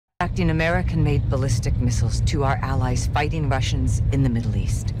directing American-made ballistic missiles to our allies fighting Russians in the Middle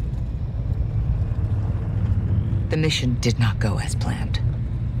East. The mission did not go as planned.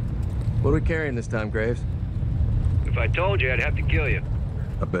 What are we carrying this time, Graves? If I told you, I'd have to kill you.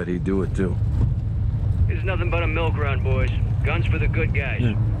 I bet he'd do it too. This is nothing but a milk run, boys. Guns for the good guys.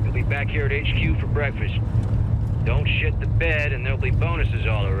 You'll be back here at HQ for breakfast. Don't shit the bed and there'll be bonuses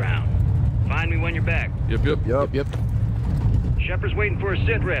all around. Find me when you're back. Yep. Shepard's waiting for a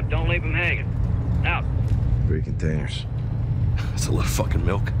sit rep. Don't leave him hanging. Out. 3 containers. That's a lot of fucking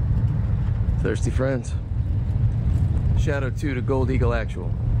milk. Thirsty friends. Shadow 2 to Gold Eagle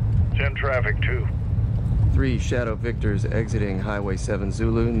Actual. 10 traffic 2. 3 Shadow Victors exiting Highway 7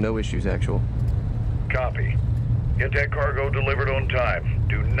 Zulu. No issues, Actual. Copy. Get that cargo delivered on time.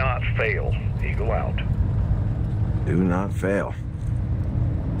 Do not fail. Eagle out. Do not fail.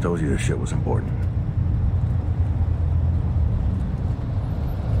 Told you this shit was important.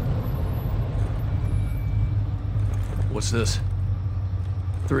 What's this?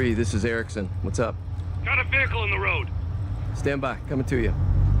 3, this is Erickson. What's up? Got a vehicle in the road. Stand by. Coming to you.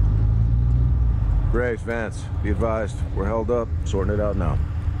 Graves, Vance, be advised. We're held up. Sorting it out now.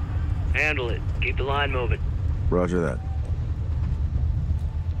 Handle it. Keep the line moving. Roger that.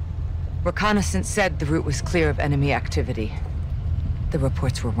 Reconnaissance said the route was clear of enemy activity. The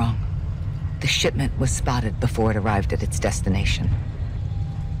reports were wrong. The shipment was spotted before it arrived at its destination.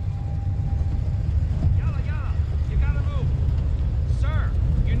 Yalla, you gotta move. Sir,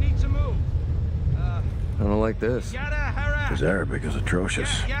 you need to move. I don't like this. Yada harak. His Arabic is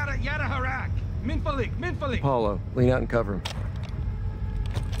atrocious. Yada harak. Minfalik. Apollo, lean out and cover him.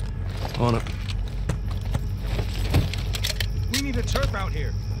 On it. We need a turf out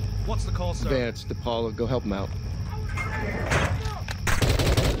here. What's the call, sir? Vance, Apollo, go help him out.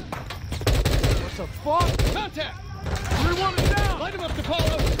 What the fuck? Contact! 3-1 is down! Light him up,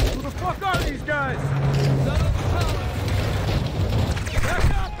 Apollo! Who the fuck are these guys?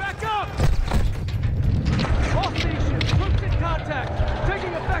 Back up! All stations, troops in contact.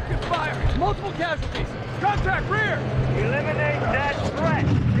 Taking effective fire. Multiple casualties. Contact rear! Eliminate that threat,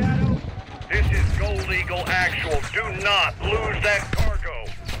 Shadow. This is Gold Eagle Actual. Do not lose that cargo.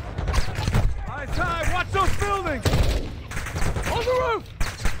 Eyes high, watch those buildings! On the roof!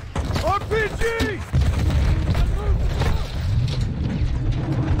 RPG!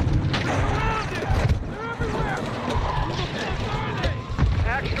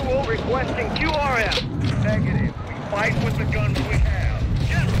 Actual requesting QRF. Negative. We fight with the guns we have.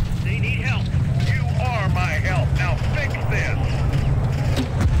 General, they need help. You are my help. Now fix this.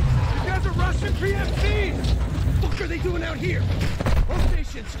 You guys are Russian PMCs! What the fuck are they doing out here? All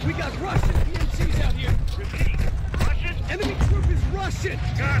stations, we got Russian PMCs out here. Repeat. Russian? Enemy troop is Russian!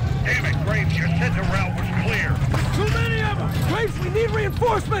 God damn it, Graves. You said the route was clear. Too many of them! Graves, we need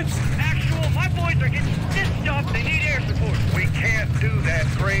reinforcements! Actual, my boys are getting stitched up. They need air support. We can't do that,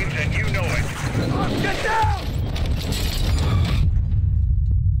 Graves, and you know it. Get down!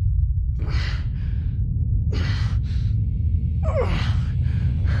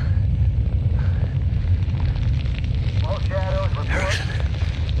 All shadows report.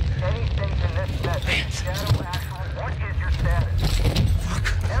 Any station this message. Shadow Actual, what is your status?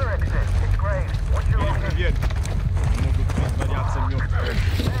 Erickson, it's Graves. What's your location?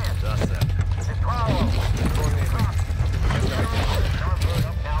 It's Apollo.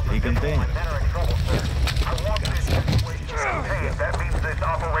 He contained. Men are in trouble, sir. I want this situation contained. That means this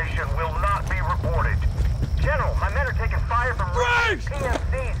operation will not be reported. General, my men are taking fire from Graves!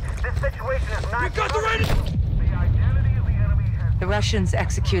 PMCs. This situation is not... We got the right... The identity of the enemy has... The Russians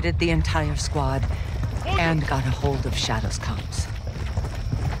executed the entire squad and got a hold of Shadow's comms.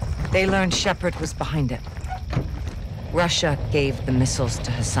 They learned Shepard was behind it. Russia gave the missiles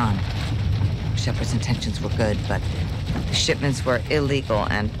to Hassan. Shepard's intentions were good, but the shipments were illegal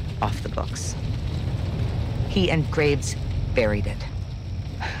and off the books. He and Graves buried it.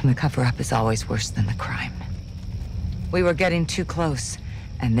 The cover-up is always worse than the crime. We were getting too close,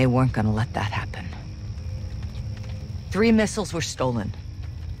 and they weren't gonna let that happen. 3 missiles were stolen.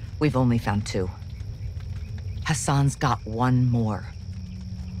 We've only found 2. Hassan's got 1 more.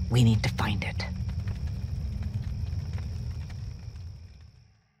 We need to find it.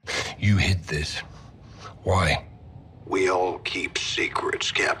 You hid this. Why? We all keep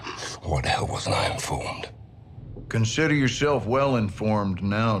secrets, Captain. Why the hell wasn't I informed? Consider yourself well-informed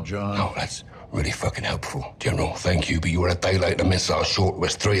now, John. Oh, that's really fucking helpful. General, thank you, but you were a day late. The missile short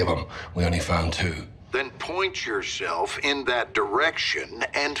was 3 of them. We only found 2. Then point yourself in that direction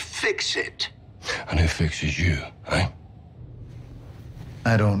and fix it. And who fixes you, eh?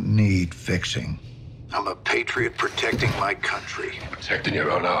 I don't need fixing. I'm a patriot protecting my country. Protecting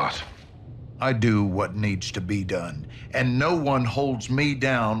your own art. I do what needs to be done, and no one holds me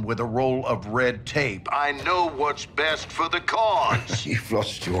down with a roll of red tape. I know what's best for the cause. You've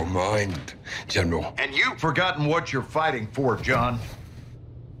lost your mind, General. And you've Forgotten what you're fighting for, John.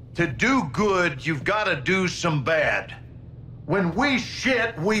 To do good, you've got to do some bad. When we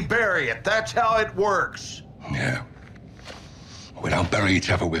shit, we bury it. That's how it works. Yeah. We don't bury each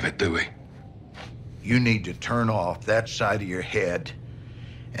other with it, do we? You need to turn off that side of your head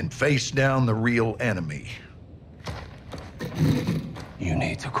and face down the real enemy. You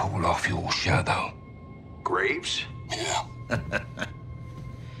need to call off your shadow. Graves? Yeah.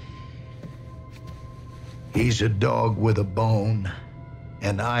 He's a dog with a bone,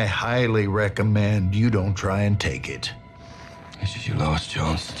 and I highly recommend you don't try and take it. This is your last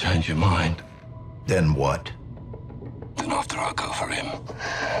chance to change your mind. Then what? Then after I go for him,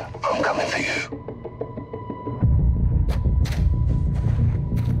 I'm coming for you.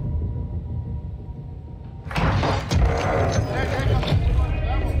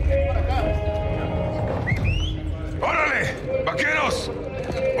 ¡Órale! ¡Vaqueros!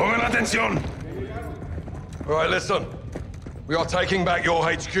 ¡Pongan atención! All right, listen. We are taking back your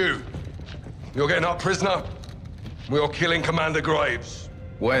HQ. You're getting up prisoner. We are killing Commander Graves.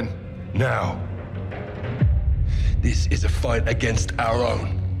 When? Now. This is a fight against our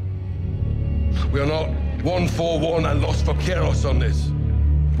own. We are not 1-4-1 and Los Vaqueros on this.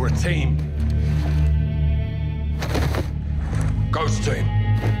 We're a team. Ghost team.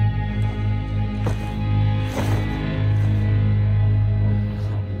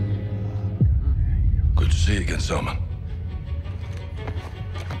 Good to see you again, Simon.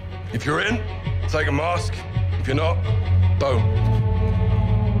 If you're in, take a mask. If you're not, don't.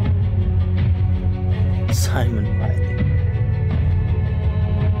 Simon Riley.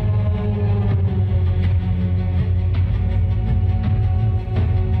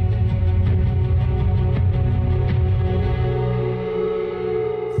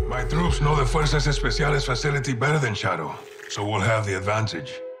 My troops know the Fuerzas Especiales facility better than Shadow, so we'll have the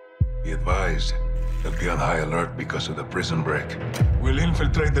advantage. Be advised, they'll be on high alert because of the prison break. We'll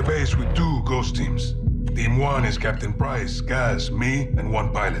infiltrate the base with 2 ghost teams. Team 1 is Captain Price, Gaz, me, and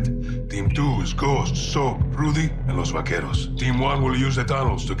 1 pilot. Team 2 is Ghost, Soap, Rudy, and Los Vaqueros. Team 1 will use the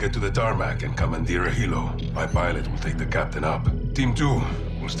tunnels to get to the tarmac and commandeer a helo. My pilot will take the captain up. Team 2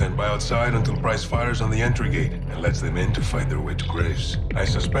 will stand by outside until Price fires on the entry gate and lets them in to fight their way to Graves. I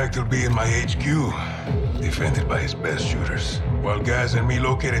suspect he'll be in my HQ, defended by his best shooters. While Gaz and me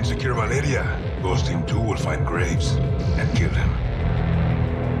locate and secure Valeria, Ghost Team 2 will find Graves and kill him.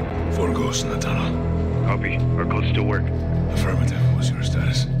 4 ghosts in the tunnel. Copy. Our codes still work. Affirmative. What's your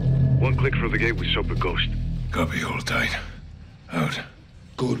status? 1 click from the gate with Soap and Ghost. Copy. Hold tight. Out.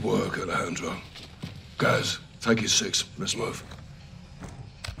 Good work, Alejandro. Guys, take your 6. Let's move.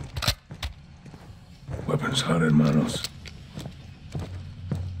 Weapons hot, hermanos.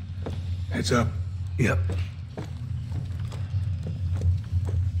 Heads up. Yep.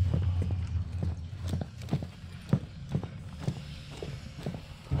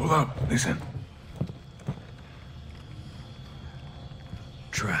 Hold up. Listen.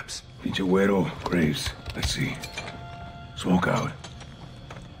 Traps. Pinche Güero, Graves. Let's see. Smoke out.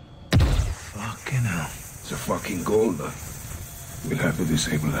 Fucking hell. It's a fucking gold. We'll have to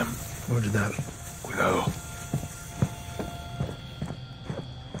disable them. Roger that. Cuidado.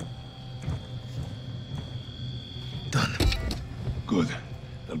 Done. Good.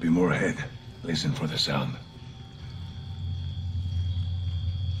 There'll be more ahead. Listen for the sound.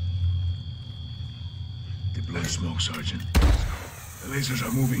 Deploy smoke, Sergeant. The lasers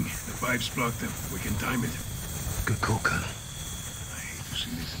are moving. The pipes block them. We can time it. Good call, Colonel. I hate to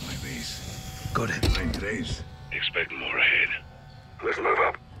see this in my base. Got it. Find Graves. Expect more ahead. Let's move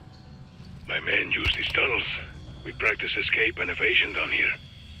up. My men use these tunnels. We practice escape and evasion down here.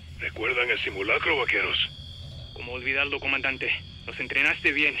 ¿Recuerdan el simulacro, vaqueros? ¿Cómo olvidarlo, comandante? Nos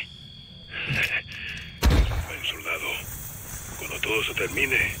entrenaste bien. Buen soldado. Cuando todo se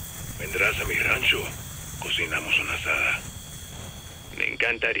termine, vendrás a mi rancho. Cocinamos una asada. Me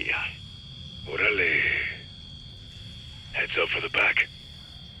encantaría. Órale. Heads up for the back.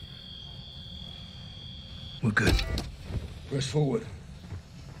 We're good. Press forward.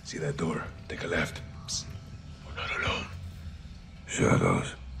 See that door? Take a left. Psst. We're not alone.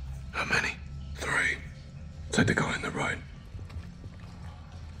 Shadows. How many? 3. Take the guy on the right.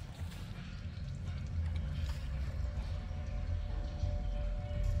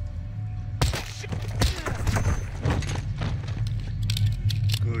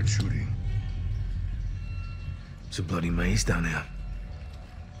 Good shooting. It's a bloody maze down here.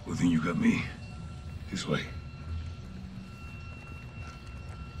 Who think you got me? This way.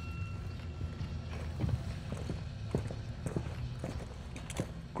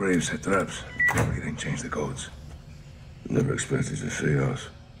 Graves had traps. He didn't change the codes. Never expected to see us.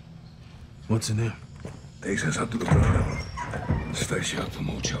 What's in there? Takes us up to the ground level. Stash you up for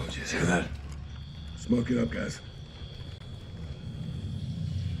more charges. Hear that? Smoke it up, guys.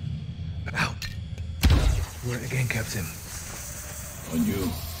 Out. Where again, Captain? On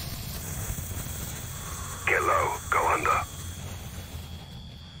you. Get low. Go under.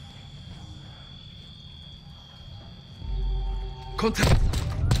 Contact.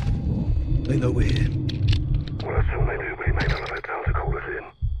 They know we're here. Well, as soon as they do, we may not have a town to call us in.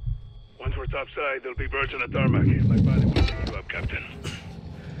 Once we're topside, there'll be birds on the tarmac. My body will pick you up, Captain.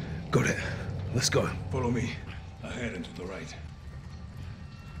 Got it. Let's go. Follow me. Ahead and to the right.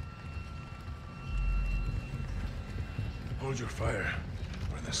 Hold your fire.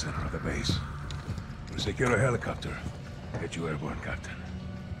 We're in the center of the base. We'll secure a helicopter. Get you airborne, Captain.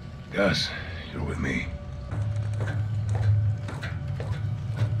 Gus, you're with me.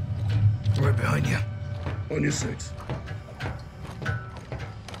 Right behind you. On your six.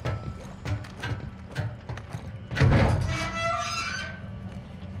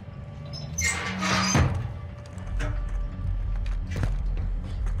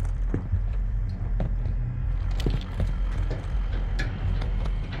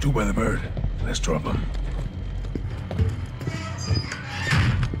 Two by the bird. Let's drop them.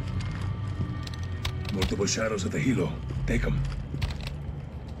 Multiple shadows at the helo. Take them.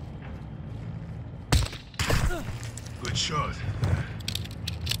 Good shot.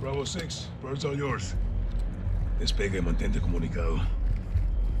 Bravo 6, birds all yours. Despegue y mantente comunicado.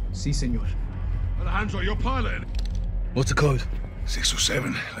 Sí, señor. Alejandro, you're piloting. What's the code?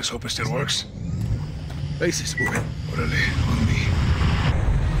 627. Let's hope it still works. Bases, moving. Orale, on me.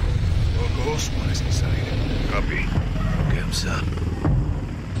 All goes, one is inside. Copy. Get him, sir.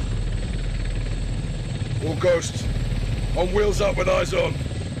 All ghosts. On wheels up with eyes on.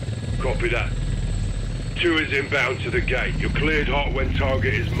 Copy that. 2 is inbound to the gate. You're cleared hot when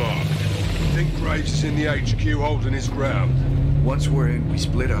target is marked. Think Graves is in the HQ holding his ground. Once we're in, we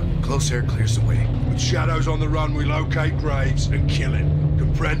split up. Close air clears the way. With Shadows on the run, we locate Graves and kill him.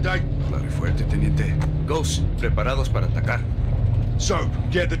 Comprende? Claro y fuerte, teniente. Ghosts, preparados para atacar. So,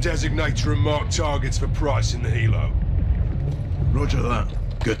 get the designator and mark targets for Price in the helo. Roger that.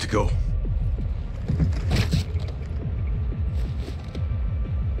 Good to go.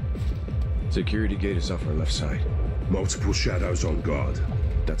 Security gate is off our left side. Multiple Shadows on guard.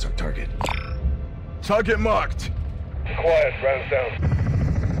 That's our target. Target marked. Quiet, rounds down.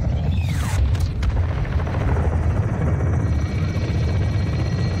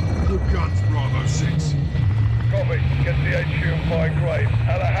 Good guns, Bravo 6. Copy. Get to the HQ and find Graves.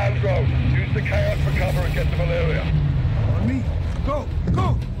 Alejandro, use the chaos for cover and get to Valeria. On me. Go!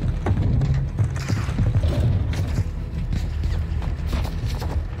 Go!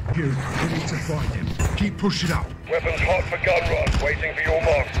 You need to find him. Keep pushing up. Weapons hot for gun run. Waiting for your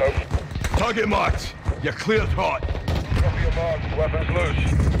mark, so. Target marked. You're cleared hot. Copy your mark. Weapons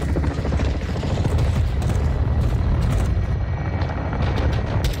loose.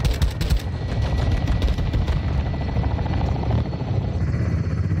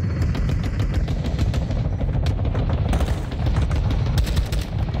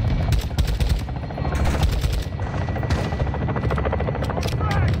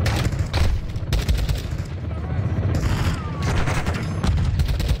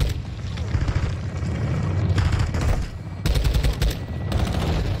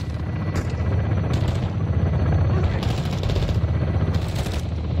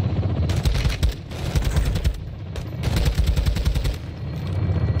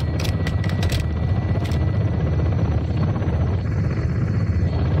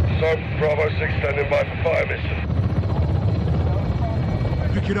 Bravo 6 standing by for fire mission.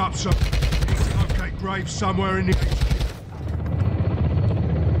 Pick it up, sir. Locate Graves somewhere in the HQ.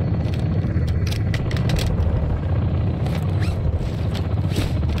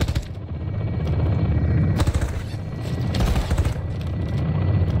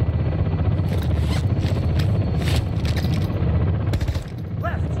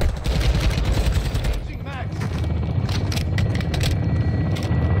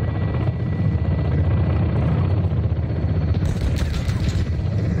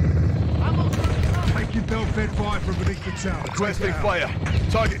 Requesting fire.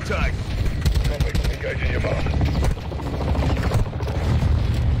 Target tag. Copy. Engaging your mark.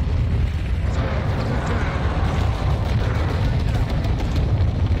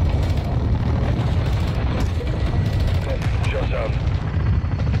 Shut down.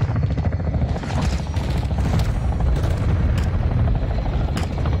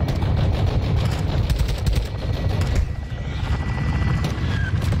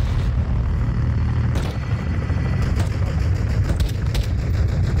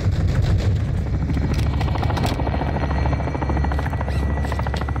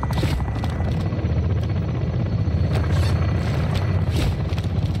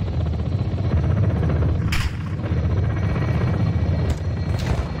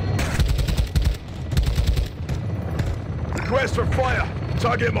 Request for fire.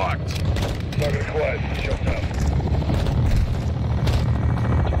 Target marked. Target acquired. Shots out.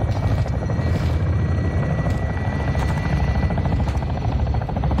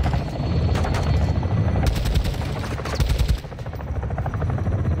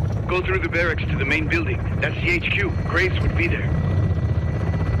 Go through the barracks to the main building. That's the HQ. Graves would be there.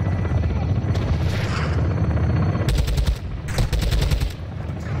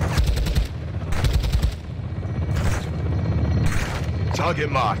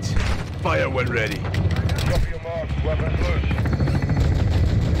 Target marked. Fire when ready. Copy your mark. Weapons loose.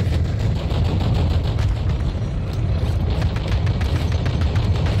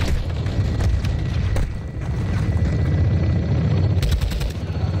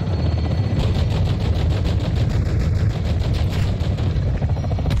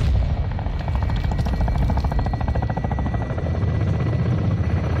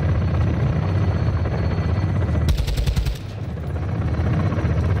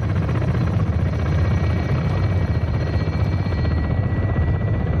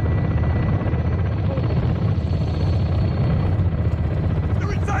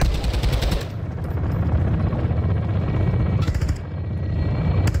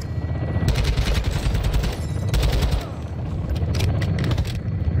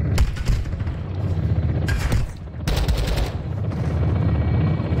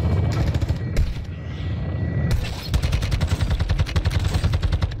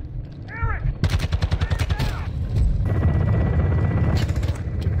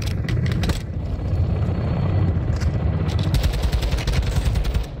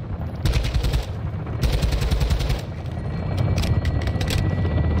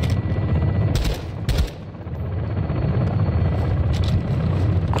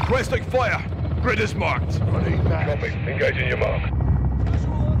 Requesting fire. Grid is marked. Copy. Engaging your mark.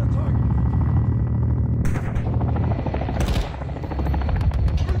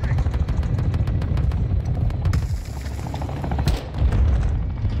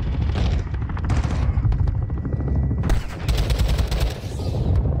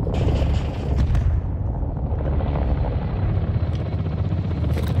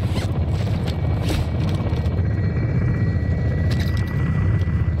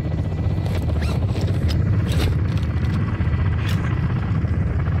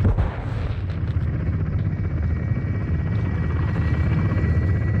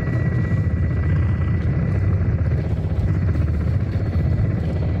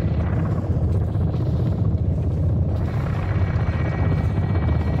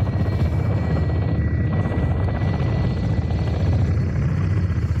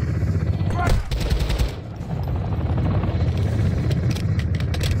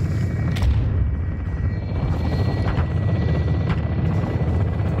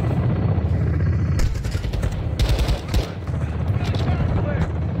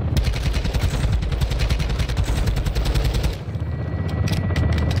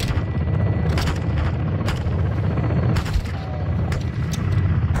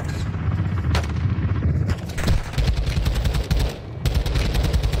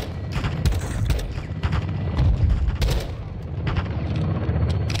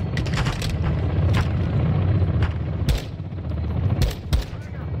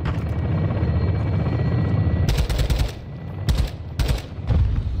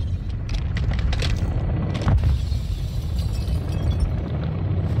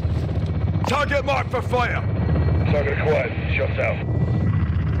 Target marked for fire. Target acquired. Shots out.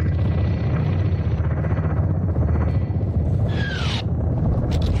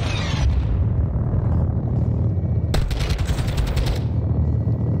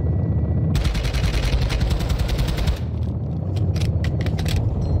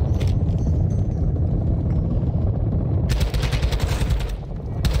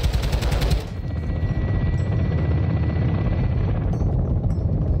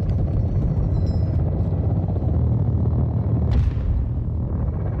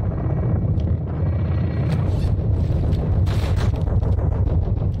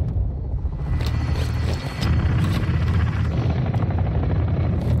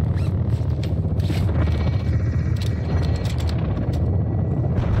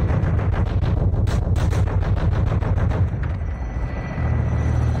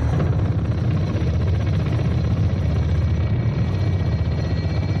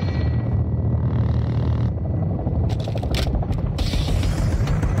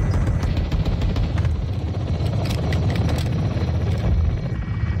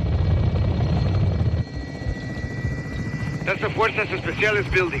 That's the Fuerzas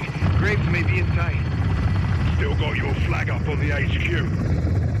Especiales building. Graves may be inside. Still got your flag up on the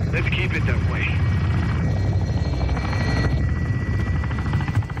HQ. Let's keep it that way.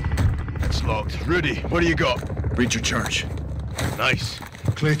 That's locked. Rudy, what do you got? Breach of charge. Nice.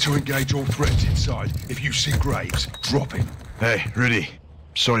 Clear to engage all threats inside. If you see Graves, drop him. Hey, Rudy.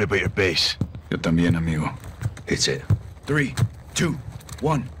 Sorry about your base. Yo también, amigo. It's it. 3, 2,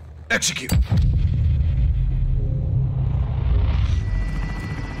 1. Execute.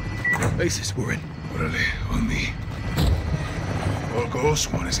 Bases, we're in. Orale, on me. All goes,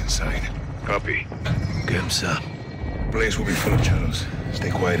 one is inside. Copy. Get him, sir. Place will be full of shadows. Stay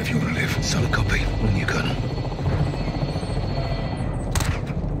quiet if you want to live. Solid copy. When you gun.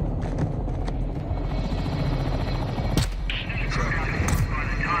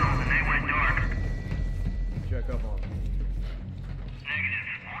 Check up on him. Negative.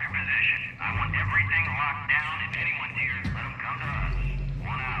 Hold your position. I want everything locked down. If anyone's here, let them come to us.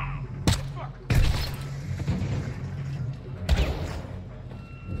 One out.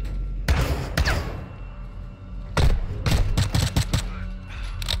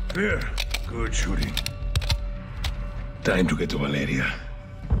 There. Good shooting. Time to get to Valeria.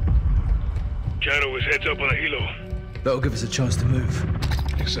 Shadow is heads up on a helo. That'll give us a chance to move.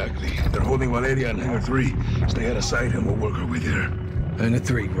 Exactly. They're holding Valeria in Hangar 3. Stay out of sight and we'll work our way there. Hangar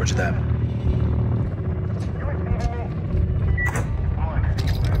 3, roger that.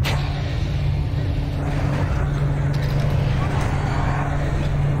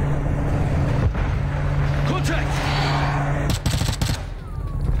 Contact!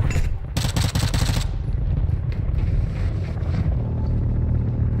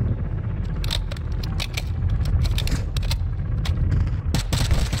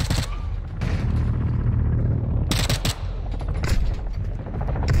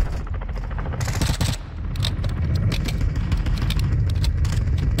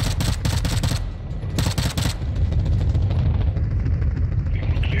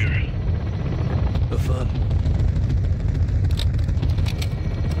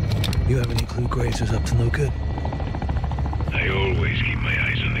 You have any clue Graves was up to no good? I always keep my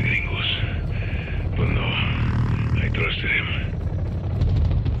eyes on the gringos. But no, I trusted him.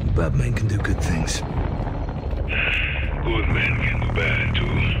 Bad men can do good things. Good men can do bad,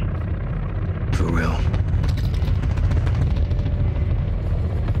 too. For real.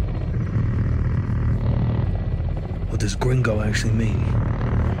 What does gringo actually mean?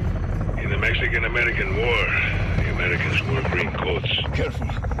 In the Mexican-American War, the Americans wore green coats. Careful.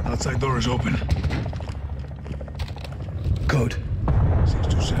 Outside door is open. Code.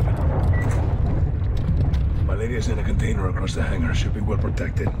 627. Valeria's in a container across the hangar. Should be well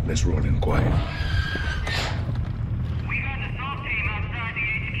protected. Let's roll in quiet. We got an assault team outside the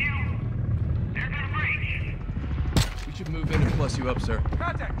HQ. They're gonna breach. We should move in and plus you up, sir.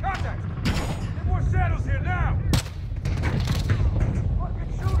 Contact! Contact! Get more shadows here now!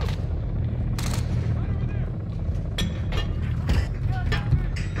 Fucking shoot him!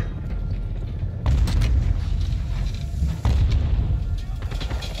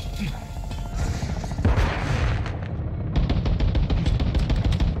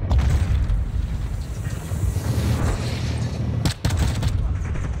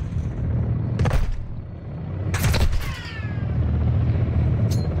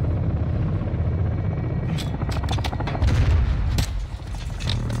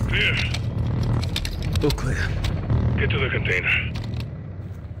 All clear. Get to the container.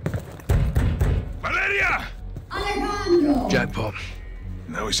 Valeria! Alejandro! Jackpot.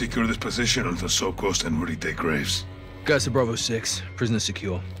 Now we secure this position until Soap Ghost and Rudy take Graves. Guys to Bravo 6. Prisoner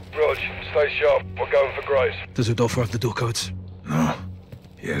secure. Rog, stay sharp. We're going for Graves. Does Rodolfo have the door codes? No.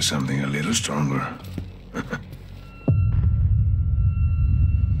 He has something a little stronger.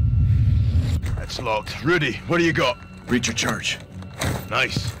 That's locked. Rudy, what do you got? Breach of charge.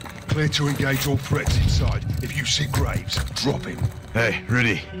 Nice. Clear to engage all threats inside. If you see Graves, drop him. Hey,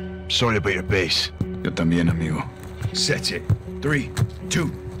 Rudy. Sorry about your base. Yo también, amigo. Set it. 3, 2,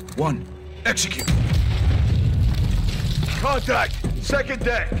 1. Execute. Contact! Second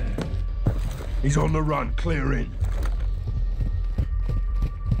deck! He's on the run. Clear in.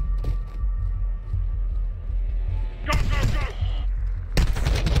 Go, go, go!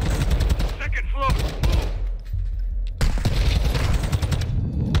 Second floor!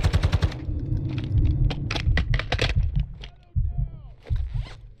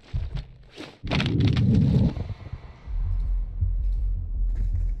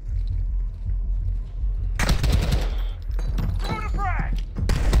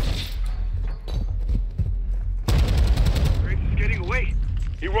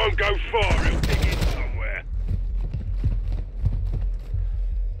 He won't go far, he'll dig in somewhere.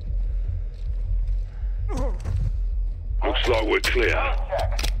 Looks like we're clear.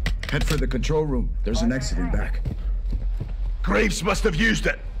 Head for the control room. There's an exit in back. Graves must have used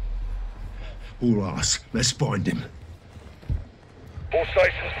it. All ours. Let's find him. All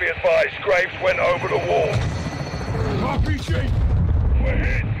stations be advised, Graves went over the wall. RPG! We're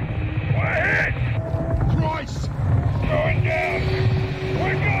hit! We're hit! Christ! Going down!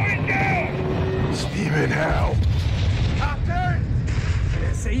 We're going down! Steaming how? Captain!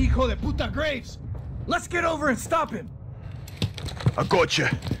 Ese hijo de puta Graves! Let's get over and stop him! I got you.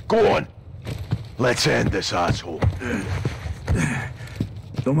 Go on. Let's end this asshole.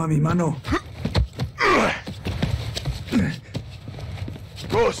 Toma mi mano.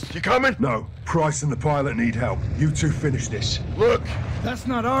 Ghost, you coming? No. Price and the pilot need help. You two finish this. Look! That's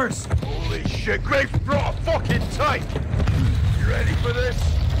not ours! Holy shit, Graves brought a fucking tank! You ready for this?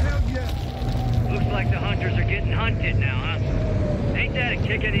 Hell yeah! Looks like the hunters are getting hunted now, huh? Ain't that a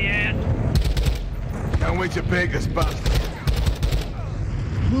kick in the ass? Can't wait to bake this bastard.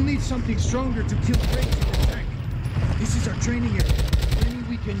 We'll need something stronger to kill Graves in the tank. This is our training area. Any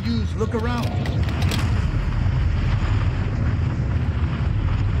we can use. Look around.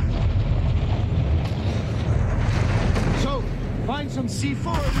 So, find some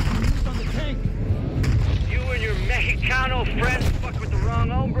C4 we can use on the tank. You and your Mexicano friends fucked with the wrong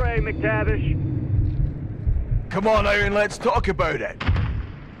hombre, McTavish. Come on, Aaron, let's talk about it.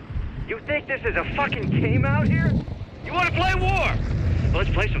 You think this is a fucking game out here? You want to play war? Well, let's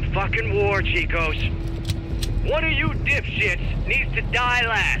play some fucking war, Chicos. One of you dipshits needs to die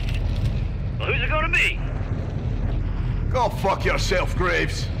last. Well, who's it gonna be? Go fuck yourself,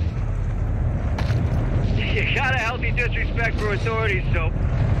 Graves. You got a healthy disrespect for authorities, so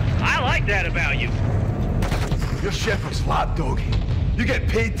I like that about you. You're Shepherd's lapdog. You get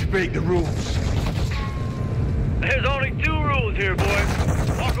paid to break the rules. There's only two rules here, boy.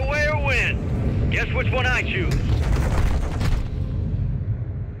 Walk away or win. Guess which one I choose.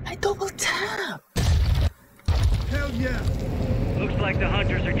 I double tap. Hell yeah. Looks like the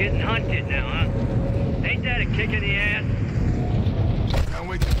hunters are getting hunted now, huh? Ain't that a kick in the ass? Can't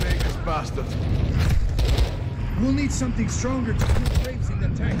wait to bake this bastard. We'll need something stronger to kill Graves in the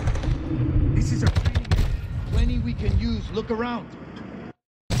tank. This is our training area. Plenty we can use. Look around.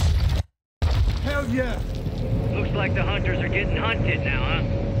 Hell yeah. Looks like the hunters are getting hunted now, huh?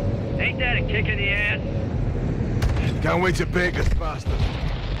 Ain't that a kick in the ass? Can't wait to bake this bastard.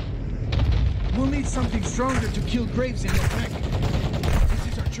 We'll need something stronger to kill Graves in the tank. This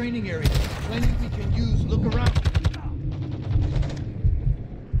is our training area. Plenty we can use. Look around.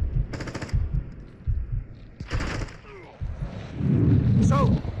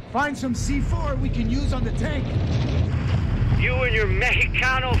 So, find some C4 we can use on the tank. You and your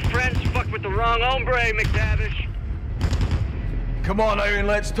Mexicano friends fucked with the wrong hombre, McTavish. Come on, Aaron,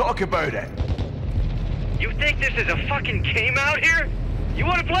 let's talk about it. You think this is a fucking game out here? You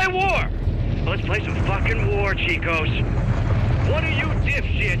want to play war? Well, let's play some fucking war, Chicos. One of you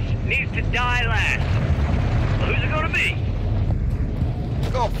dipshits needs to die last. Well, who's it gonna be?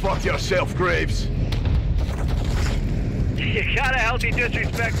 Go fuck yourself, Graves. You got a healthy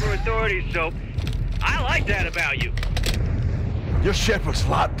disrespect for authorities, so I like that about you. You're Shepherd's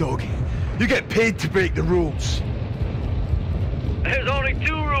lapdog. You get paid to break the rules. There's only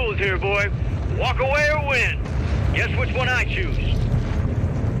two rules here, boy. Walk away or win. Guess which one I choose.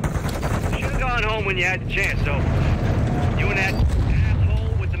 Should've gone home when you had the chance, though. You and that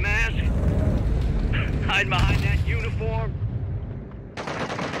asshole with the mask? Hide behind that uniform?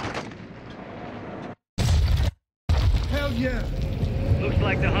 Hell yeah. Looks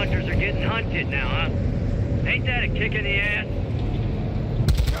like the hunters are getting hunted now, huh? Ain't that a kick in the ass?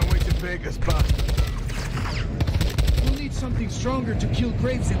 Can't wait to bake this bastard. We'll need something stronger to kill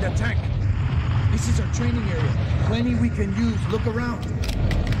Graves in the tank. This is our training area. Plenty we can use. Look around.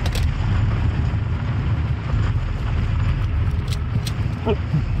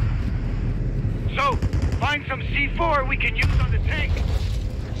 So, find some C4 we can use on the tank.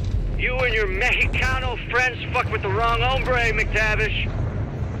 You and your Mexicano friends fucked with the wrong hombre, McTavish.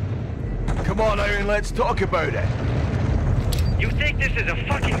 Come on, Aaron, let's talk about it. You think this is a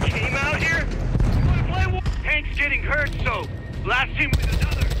fucking game out here? You wanna play war? Hank's getting hurt, so blast him with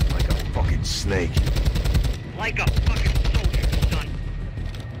another. Like a fucking snake. Like a fucking soldier, son.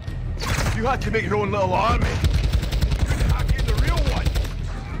 You had to make your own little army. You couldn't hack in the real one.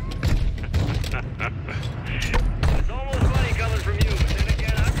 It's almost funny coming from you, but then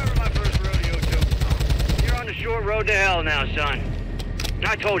again, I remember my first rodeo, too. You're on the short road to hell now, son.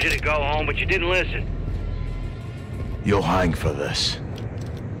 I told you to go home, but you didn't listen. You'll hang for this.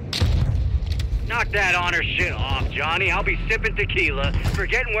 Knock that honor shit off, Johnny. I'll be sipping tequila,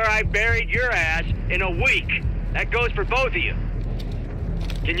 forgetting where I buried your ass in a week. That goes for both of you.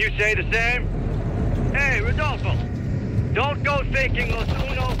 Can you say the same? Hey, Rodolfo, don't go thinking Los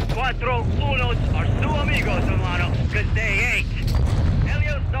Uno cuatro unos are su amigos, hermano, because they ain't.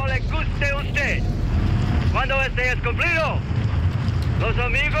 Ellos no le guste usted. Cuando este es cumplido, los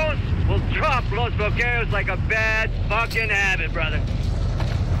amigos will drop los vaqueros like a bad fucking habit, brother.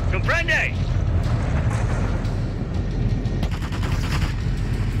 Comprende?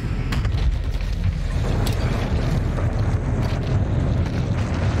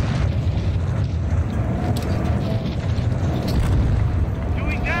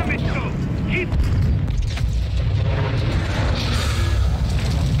 Doing damage, though. Keep...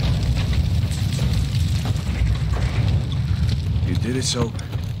 You did it, so.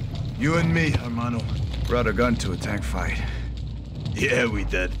 You and me, hermano, brought a gun to a tank fight. Yeah, we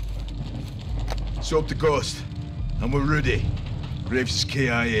did. Soap the Ghost. And we're Rudy. Graves is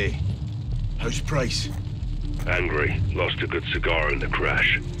KIA. How's Price? Angry. Lost a good cigar in the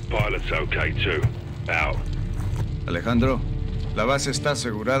crash. Pilot's okay too. Out. Alejandro, la base está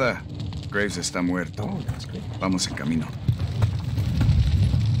asegurada. Graves está muerto. Vamos en camino.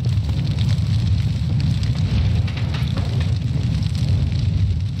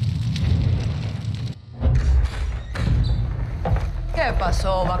 ¿Qué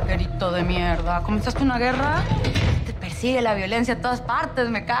pasó, vaquerito de mierda? ¿Comenzaste una guerra? Te persigue la violencia a todas partes,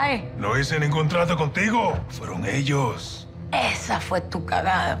 me cae. No hice ningún trato contigo. Fueron ellos. Esa fue tu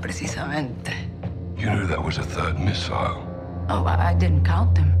cagada, precisamente. You knew that was a third missile. Oh, I didn't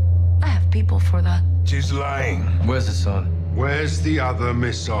count them. I have people for that. She's lying. Where's the son? Where's the other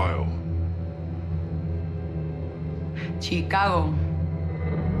missile? Chicago.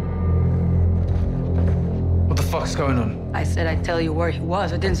 What the fuck's going on? I said I'd tell you where he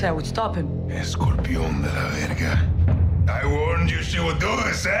was. I didn't say I would stop him. Escorpión de la verga. I warned you she would do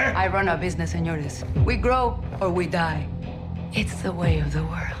this, eh? I run a business, señores. We grow or we die. It's the way of the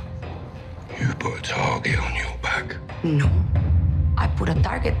world. You put a target on your back. No. I put a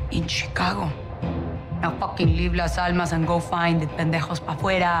target in Chicago. Now fucking leave Las Almas and go find the pendejos pa'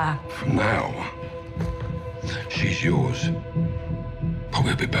 fuera. From now, she's yours. But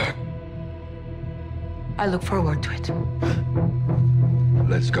we'll be back. I look forward to it.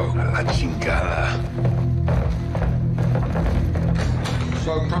 Let's go. La chingada.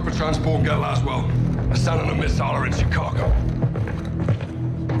 So, proper transport get Laswell. Hassan and a missile are in Chicago.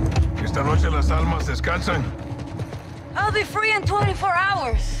 Esta noche las almas descansan. I'll be free in 24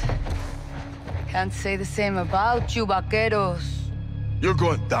 hours. Can't say the same about you, vaqueros. You're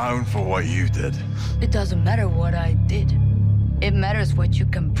going down for what you did. It doesn't matter what I did. It matters what you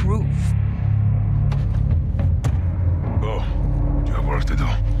can prove. Go. You have work to do.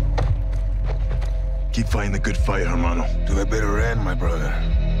 Keep fighting the good fight, hermano. To a better end, my brother.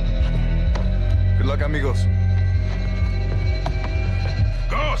 Good luck, amigos.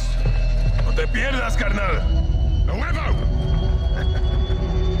 Ghost! No te pierdas, carnal. ¡A huevo!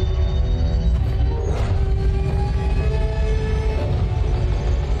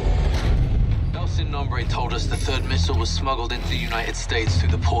 Nelson Nombre told us the third missile was smuggled into the United States through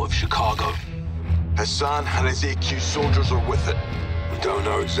the port of Chicago. Hassan and his AQ soldiers are with it. We don't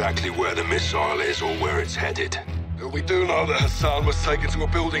know exactly where the missile is or where it's headed. We do know that Hassan was taken to a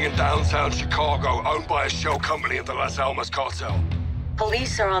building in downtown Chicago owned by a shell company of the Las Almas cartel.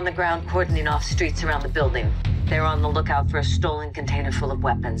 Police are on the ground cordoning off streets around the building. They're on the lookout for a stolen container full of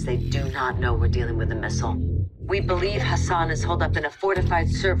weapons. They do not know we're dealing with a missile. We believe Hassan is holed up in a fortified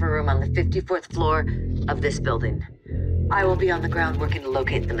server room on the 54th floor of this building. I will be on the ground working to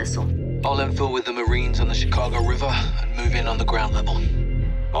locate the missile. I'll infill with the Marines on the Chicago River and move in on the ground level.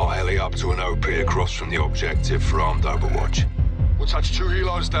 I'll heli up to an OP across from the objective for armed overwatch. We'll touch 2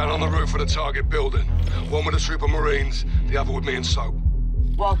 helos down on the roof of the target building. One with a troop of Marines, the other with me and Soap.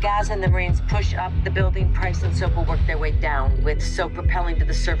 While Gaz and the Marines push up the building, Price and Soap will work their way down, with Soap propelling to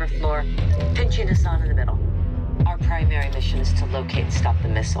the server floor, pinching Hassan in the middle. Our primary mission is to locate and stop the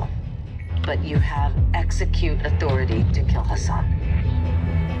missile. But you have execute authority to kill Hassan.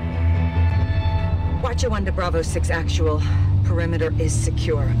 Watcher 1 to Bravo 6 actual. Perimeter is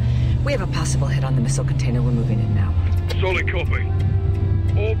secure. We have a possible hit on the missile container. We're moving in now. Solid copy.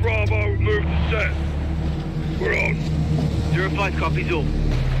 All Bravo, move to set. We're on. 05 copies all.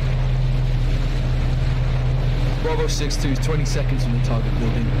 Bravo 6-2 is 20 seconds from the target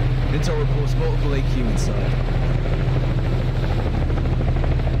building. Intel reports multiple AQ inside.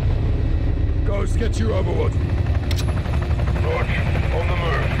 Ghost, get you overwatch. Roger. On the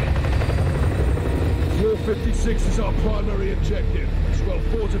move. Floor 56 is our primary objective. It's well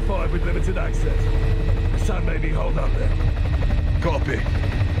fortified with limited access. Hassan may be holed up there. Copy.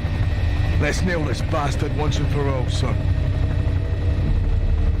 Let's nail this bastard once and for all, son.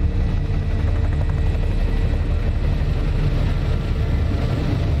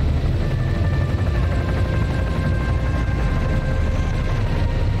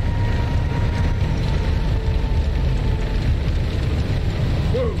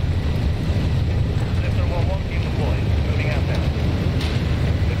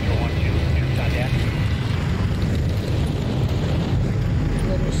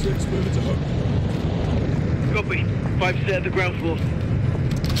 5 set at the ground floor.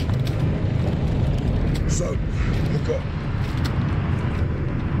 So, look up.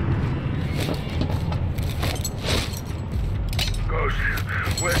 Ghost,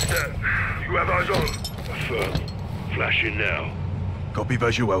 where's that? You have eyes on? Affirm. Flashing now. Copy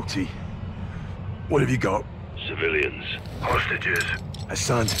visual, T. What have you got? Civilians. Hostages.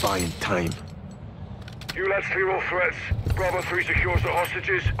 Hassan's buying time. You lads clear all threats. Bravo 3 secures the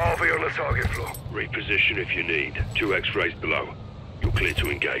hostages. I'll be on the target floor. Reposition if you need. 2 X-rays below. You're clear to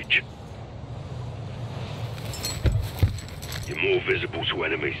engage. You're more visible to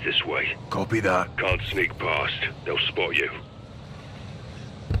enemies this way. Copy that. Can't sneak past. They'll spot you.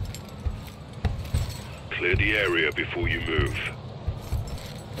 Clear the area before you move.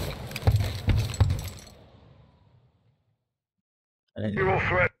 You're all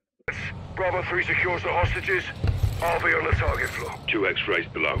threats. Bravo 3 secures the hostages. I'll be on the target floor. 2 X-rays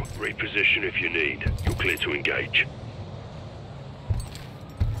below. Reposition if you need. You're clear to engage.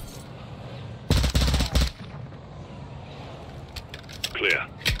 Clear.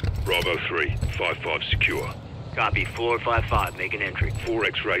 Bravo 3, 5-5 secure. Copy, 455, make an entry. 4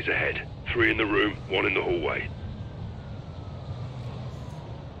 X-rays ahead. 3 in the room, 1 in the hallway.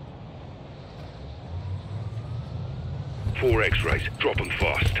 Four X-rays, drop them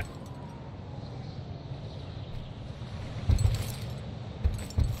fast.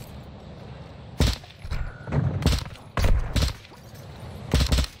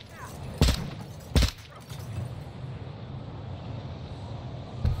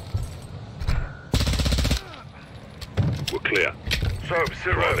 We're clear. So,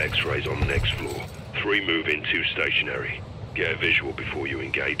 5 X-rays on the next floor. 3 move in, 2 stationary. Get a visual before you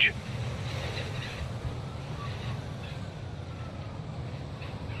engage.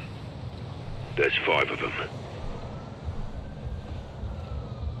 There's 5 of them.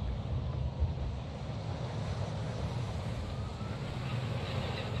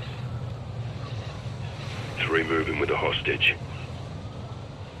 Three moving with a hostage.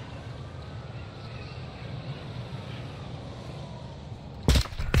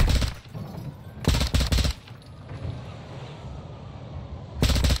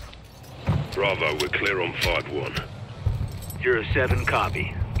 Bravo, we're clear on 5-1. 07,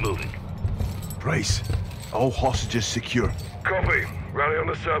 copy. Moving. Price, all hostages secure. Copy. Rally on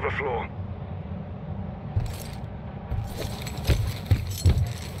the server floor.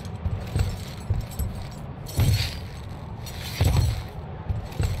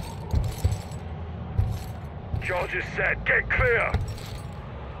 Charges set. Get clear.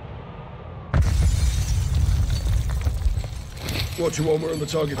 What you want? We're on the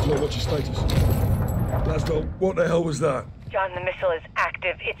target floor. What's your status? Laszlo, what the hell was that? John, the missile is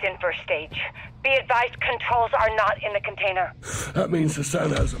active. It's in first stage. Be advised, controls are not in the container. That means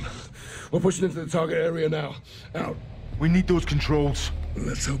Hassan has them. We're pushing into the target area now. Out. We need those controls.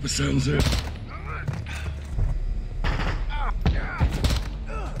 Let's hope Hassan's here.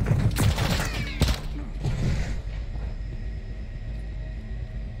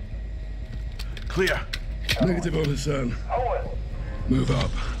 Clear. Negative on Hassan. Move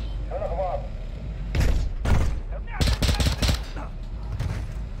up.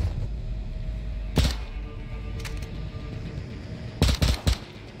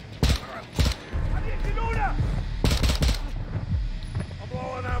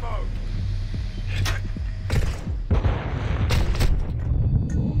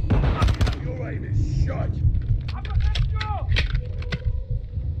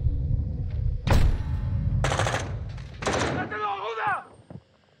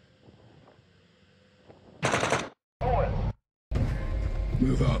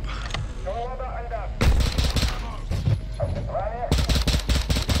 Move up.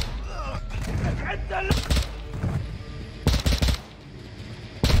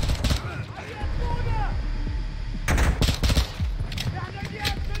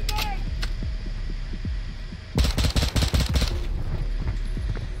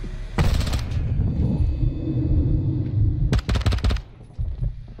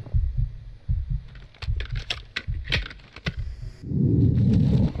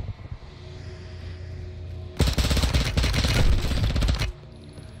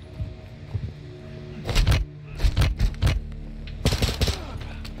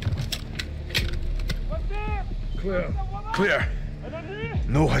 Clear. Clear.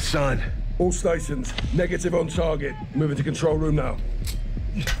 No Hassan. All stations, negative on target. Moving to control room now.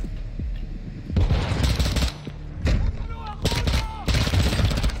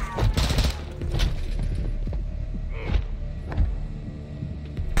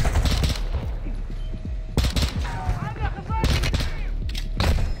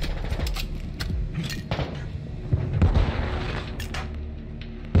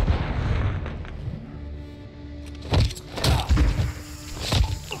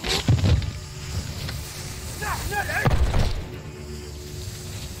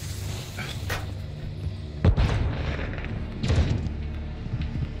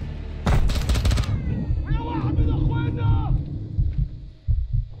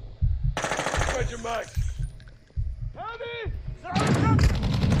 Changing mags. Heavy!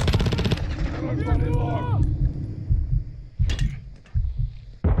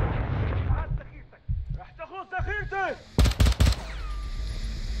 راح تاخذ ذخيرتك.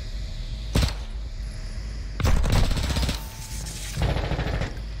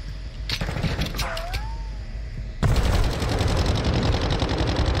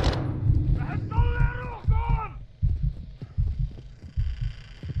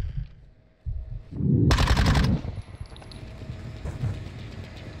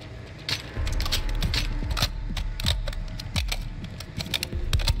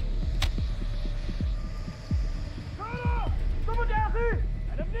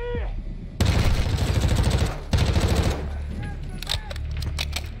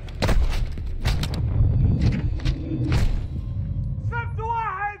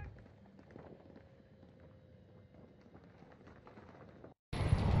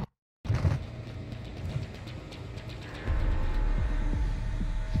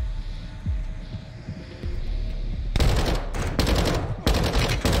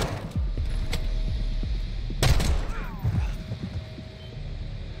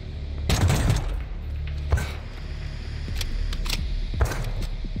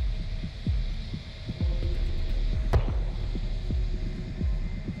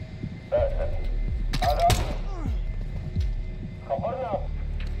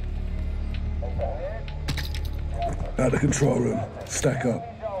 Out of control room. Stack up.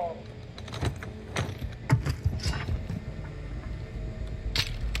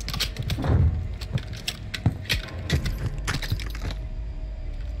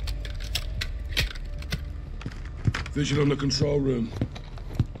 Visual on the control room.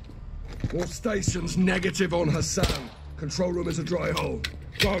 All stations negative on Hassan. Control room is a dry hole.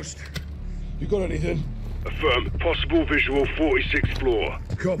 Ghost, you got anything? Affirm. Possible visual 46th floor.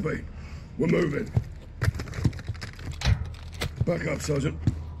 Copy. We're moving. Back up, Sergeant.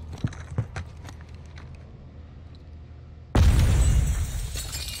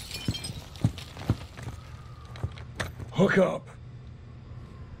 Hook up.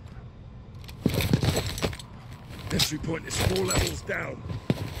 Entry point is 4 levels down.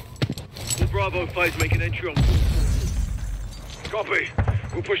 All Bravo 5 make an entry on. Copy.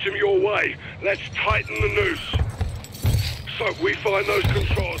 We'll push them your way. Let's tighten the noose. So we find those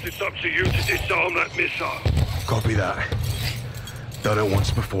controls. It's up to you to disarm that missile. Copy that. Done it once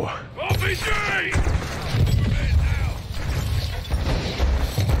before. RPG!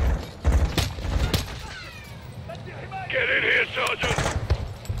 Get in here, Sergeant!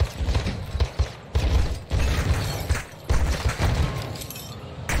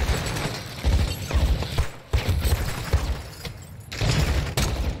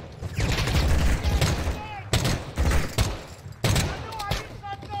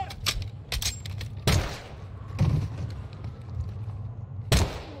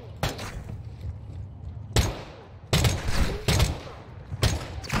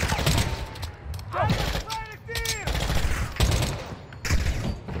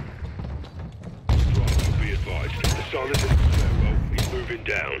 He's moving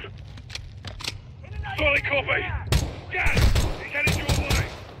down. Solid copy! Gas! He's headed your way!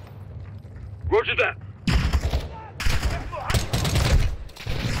 Roger that!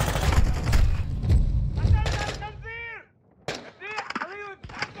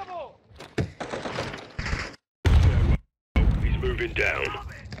 He's moving down.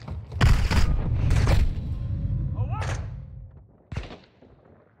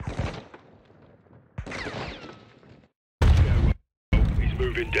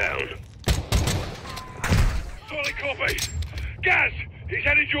 Moving down. Solid copy! Gaz! He's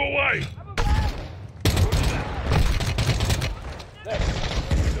headed your way!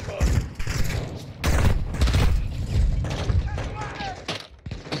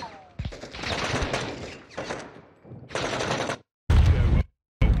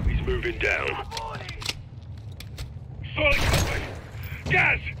 He's moving down. Solid copy!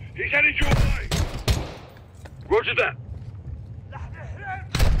 Gaz! He's headed your way! Roger that!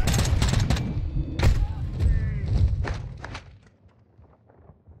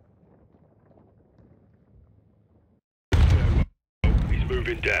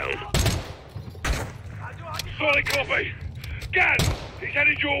 Moving down. Solid copy! Gaz! He's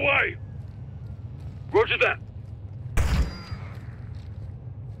headed your way! Roger that!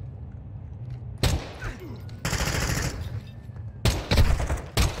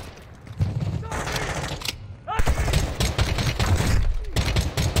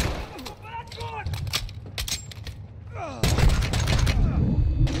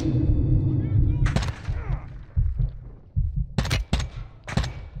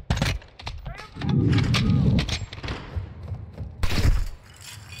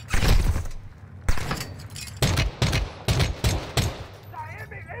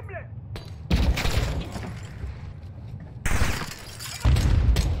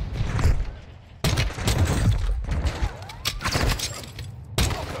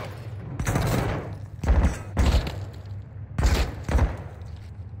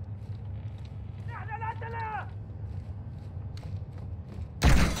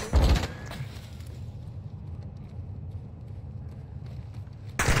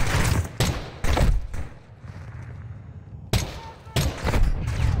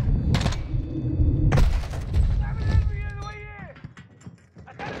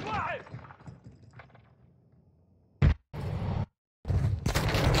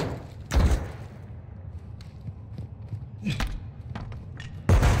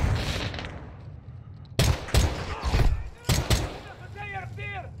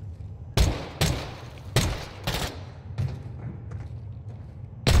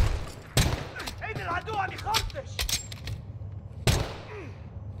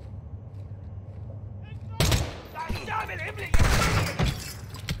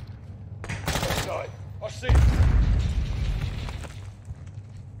 I see.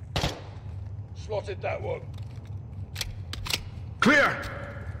 Slotted that one. Clear!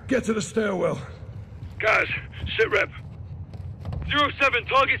 Get to the stairwell. Guys, sit rep. 07,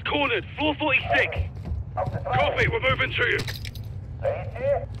 target's cornered, floor 46. Copy, we're moving to you.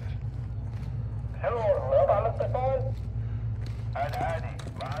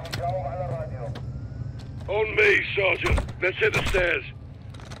 On me, Sergeant. Let's hit the stairs.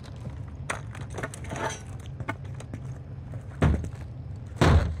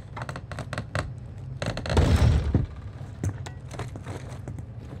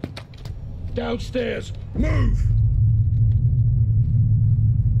 Downstairs. Move!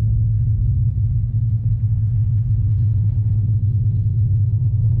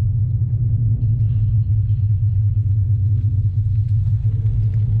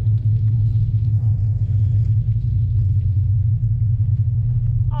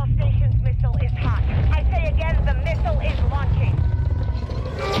 All stations, missile is hot. I say again, the missile is launching.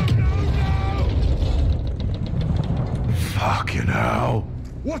 No! Fucking hell.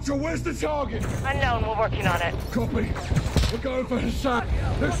 Watcher, where's the target? Unknown, we're working on it. Copy. We're going for Hassan.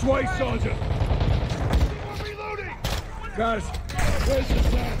 This way, Sergeant. Guys, where's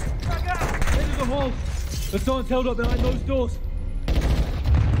Hassan? Into the hall. Hassan's held up behind those doors.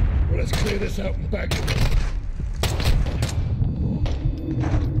 Well, let's clear this out and back him.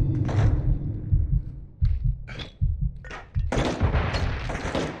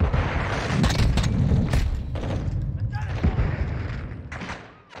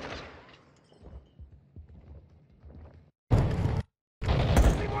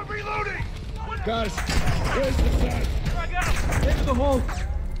 Guys, where's the sand? Into the hall.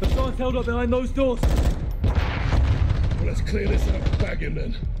 Hassan's held up behind those doors. Well, let's clear this out and bag him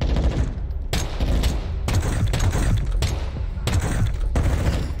then.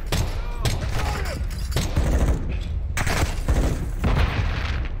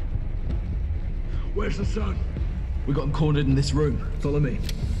 Where's the sun? We got him cornered in this room. Follow me.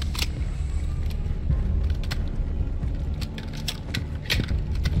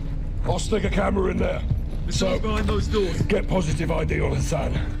 I'll stick a camera in there. So, behind those doors. Get positive ID on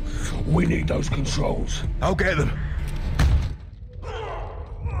Hassan. We need those controls. I'll get them.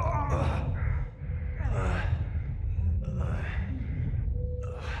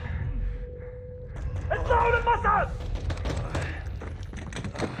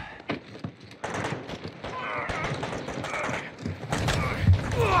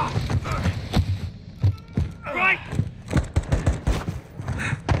 Right!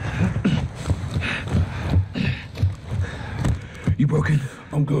 You broken?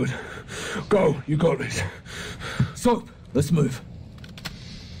 I'm good. Go, you got this. Soap, let's move.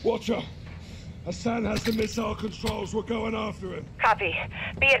 Watcher, Hassan has the missile controls. We're going after him. Copy.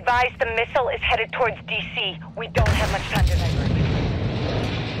 Be advised the missile is headed towards DC. We don't have much time to divert.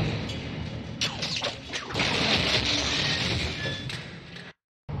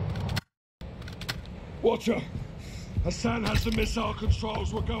 Watcher, Hassan has the missile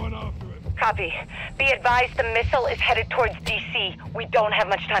controls. We're going after him. Copy. Be advised the missile is headed towards DC. We don't have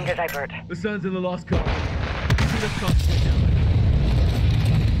much time to divert. Hassan's in the last car. Let's go.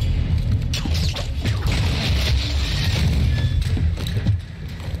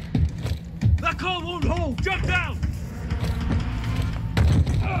 That car won't hold! Jump down!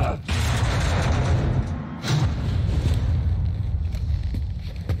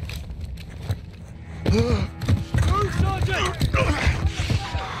 Move, Sergeant!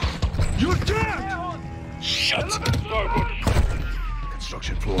 You're dead! Shut!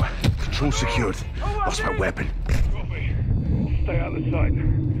 Construction floor. Control secured. Lost my weapon. Copy. Stay out of sight.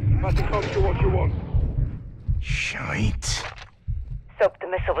 Matty comes to what you want. Shite. Soap, the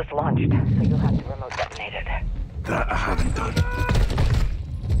missile was launched, so you'll have to remote detonate it. That I haven't done.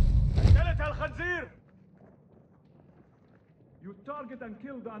 You target and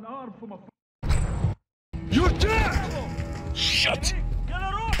killed an arm from a... You're dead! Shut!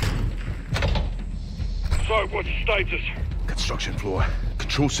 So, what's the status? Construction floor.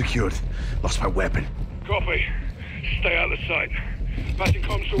 Control secured. Lost my weapon. Copy. Stay out of sight. Matty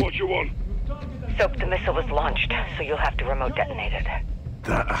comes to what you want. Soap, the missile was launched, so you'll have to remote detonate it.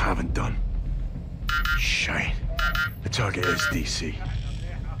 That I haven't done. Shite. The target is DC.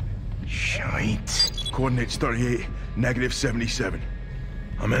 Shite. Coordinates 38, negative 77.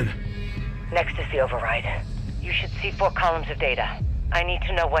 I'm in. Next is the override. You should see 4 columns of data. I need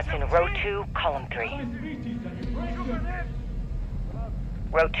to know what's in row 2, column 3.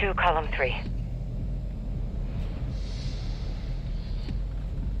 Row 2, column 3.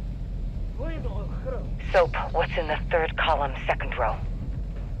 Soap, what's in the 3rd column, 2nd row?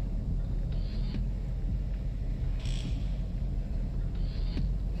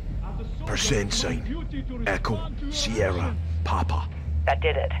 Percent sign. Echo, Sierra, Papa. That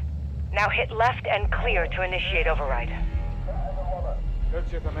did it. Now hit left and clear to initiate override.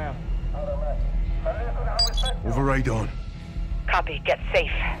 Override on. Copy. Get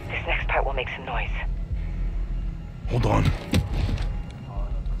safe. This next part will make some noise. Hold on.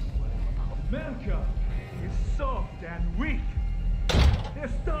 America is soft and weak. They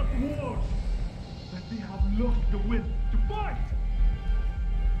start wars, but they have lost the will to fight.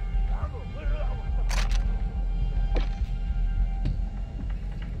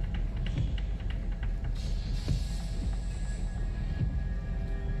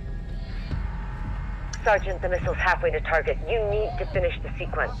 Sergeant, the missile's halfway to target. You need to finish the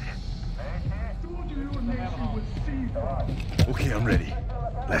sequence. Okay, I'm ready.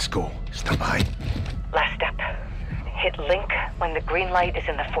 Let's go. Stand by. Last step. Hit link when the green light is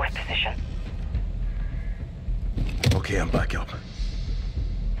in the 4th position. Okay, I'm back up.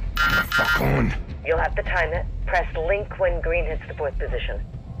 Fuck on. You'll have to time it. Press link when green hits the 4th position.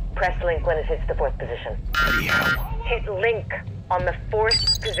 Press link when it hits the 4th position. Bloody hell. Hit link on the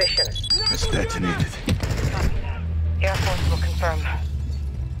 4th position. It's detonated. Air Force will confirm.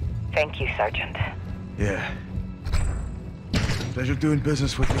 Thank you, Sergeant. Yeah. Pleasure doing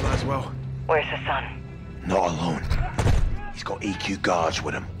business with you as well. Where's Hassan? Not alone. He's got AQ guards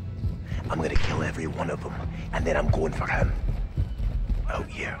with him. I'm gonna kill every one of them, and then I'm going for him. Out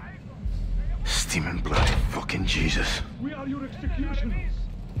here. Steaming blood. Fucking Jesus. We are your executioners.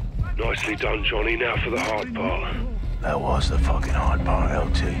 Nicely done, Johnny. Now for the hard part. That was the fucking hard part,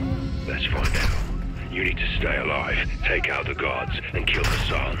 LT. Let's find out. You need to stay alive, take out the guards, and kill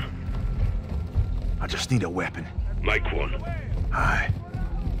Hassan. I just need a weapon. Make one. Aye.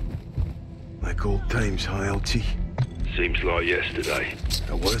 Like old times, huh, LT? Seems like yesterday.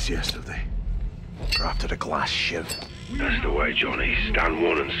 It was yesterday. After the glass shiv. That's the way, Johnny. Stand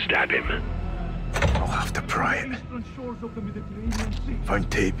one and stab him. I'll have to pry it. Found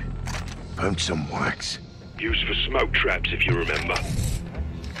tape. Found some wax. Used for smoke traps, if you remember.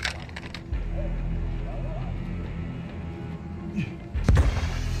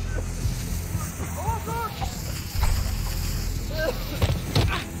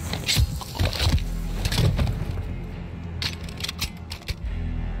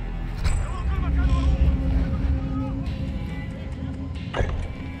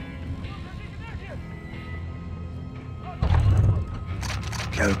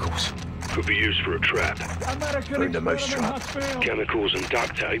 Chemicals. Could be used for a trap. Found a mouse trap. Chemicals and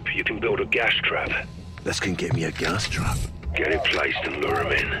duct tape, you can build a gas trap. This can get me a gas trap. Get it placed and lure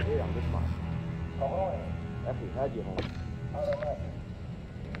him in.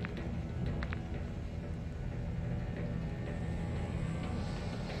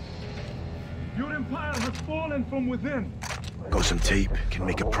 Your empire has fallen from within. Got some tape. Can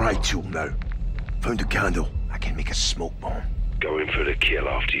make a pry tool now. Found a candle. I can make a smoke bomb. Go in for the kill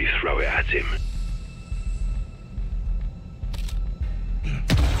after you throw it at him.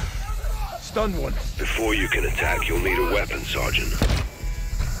 Stun one. Before you can attack, you'll need a weapon, Sergeant.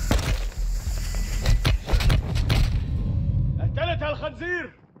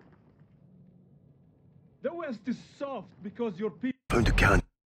 The West is soft because your people... Found a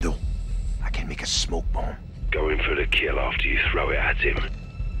candle. I can make a smoke bomb. Go in for the kill after you throw it at him.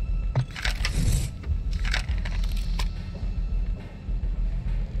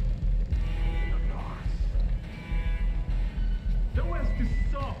 The West is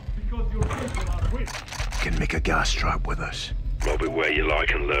soft because your people are weak. Can make a gas trap with us. Rob it where you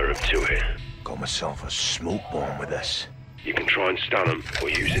like and lure him to it. Got myself a smoke bomb with this. You can try and stun him, or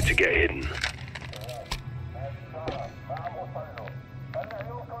use it to get hidden.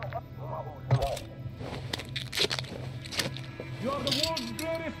 You are the world's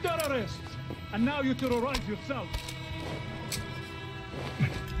greatest terrorists, and now you terrorize yourself.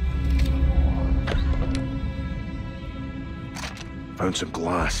 Found some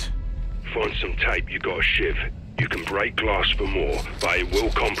glass. Find some tape, you got a shiv. You can break glass for more, but it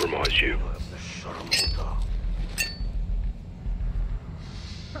will compromise you.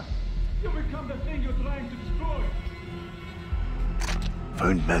 You become the thing you're trying to destroy.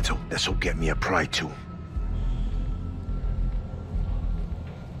 Found metal. This'll get me a pry tool.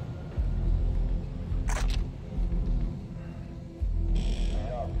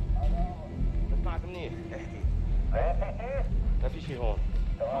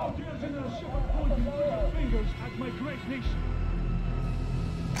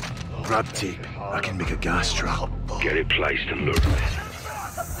 Grab tape. I can make a gas trap. Get it placed and look.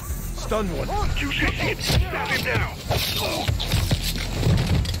 Stun one. Use this shit. Stab him down.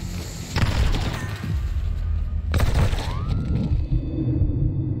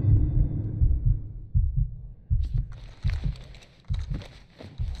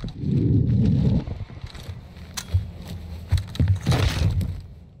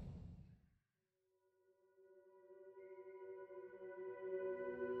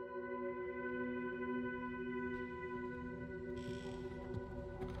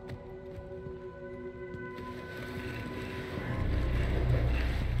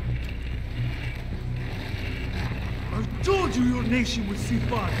 I told you your nation would see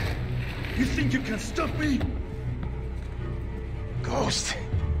fire. You think you can stop me? Ghost.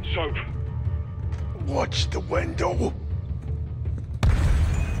 Soap. Watch the window.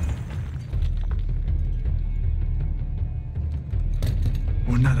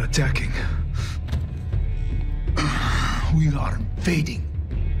 We're not attacking. We are invading.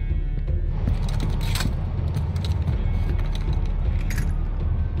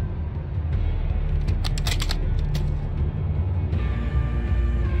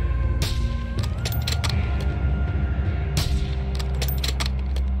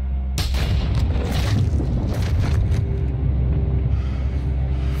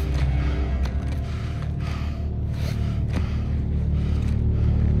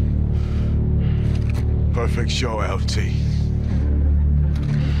 Perfect show, LT.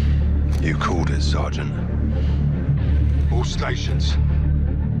 You called it, Sergeant. All stations.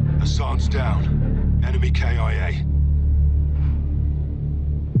 Hassan's down. Enemy KIA.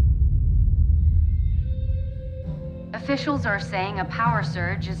 Officials are saying a power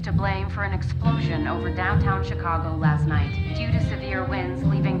surge is to blame for an explosion over downtown Chicago last night, due to severe winds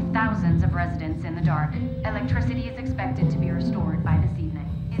leaving thousands of residents in the dark. Electricity is expected to be restored by this evening.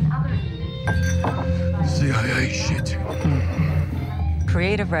 In other news... CIA shit.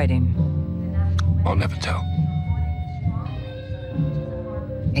 Creative writing. I'll never tell.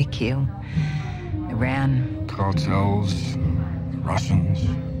 AQ. Iran. Cartels. Russians.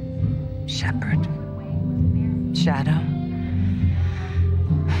 Shepard. Shadow.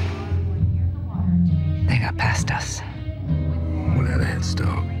 They got past us. We had a head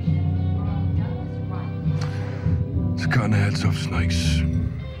start. It's cutting the heads off snakes.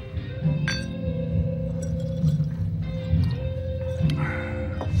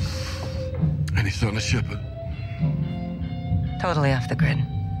 Any sign of Shepard? Totally off the grid.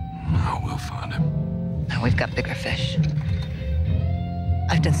 Oh, we'll find him. Now we've got bigger fish.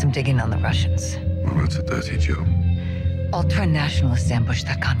 I've done some digging on the Russians. Well, that's a dirty job. Ultra-nationalists ambushed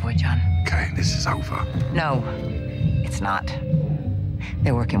that convoy, John. Okay, this is over. No, it's not.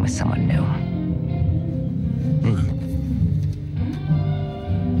 They're working with someone new.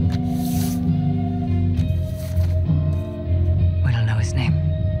 We don't know his name.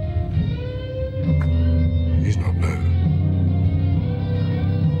 He's not new.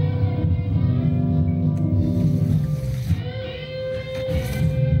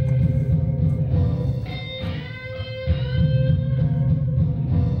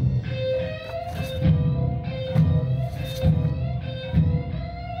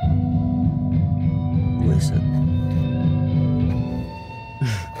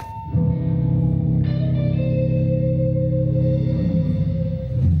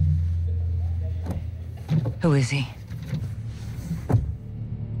 Who is he?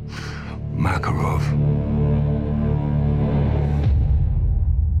 Makarov.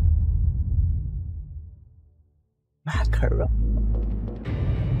 Makarov.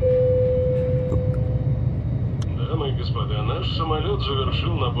 Дамы и господа, наш самолет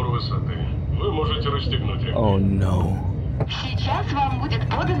завершил набор высоты. Вы можете расстегнуть ремни. Oh no. Сейчас вам будет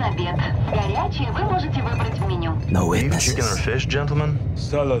подан обед. Горячее вы можете выбрать в меню. No witnesses. Chicken or fish, gentlemen?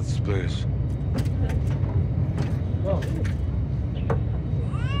 Salads, please.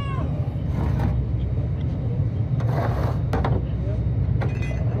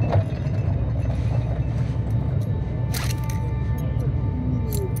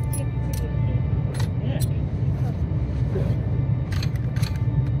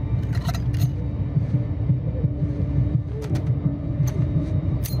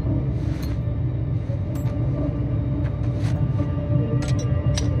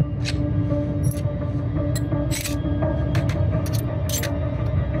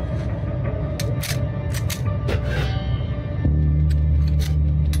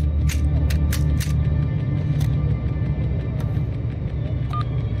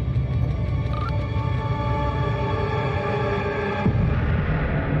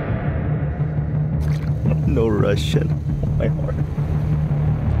 No Russian. My heart.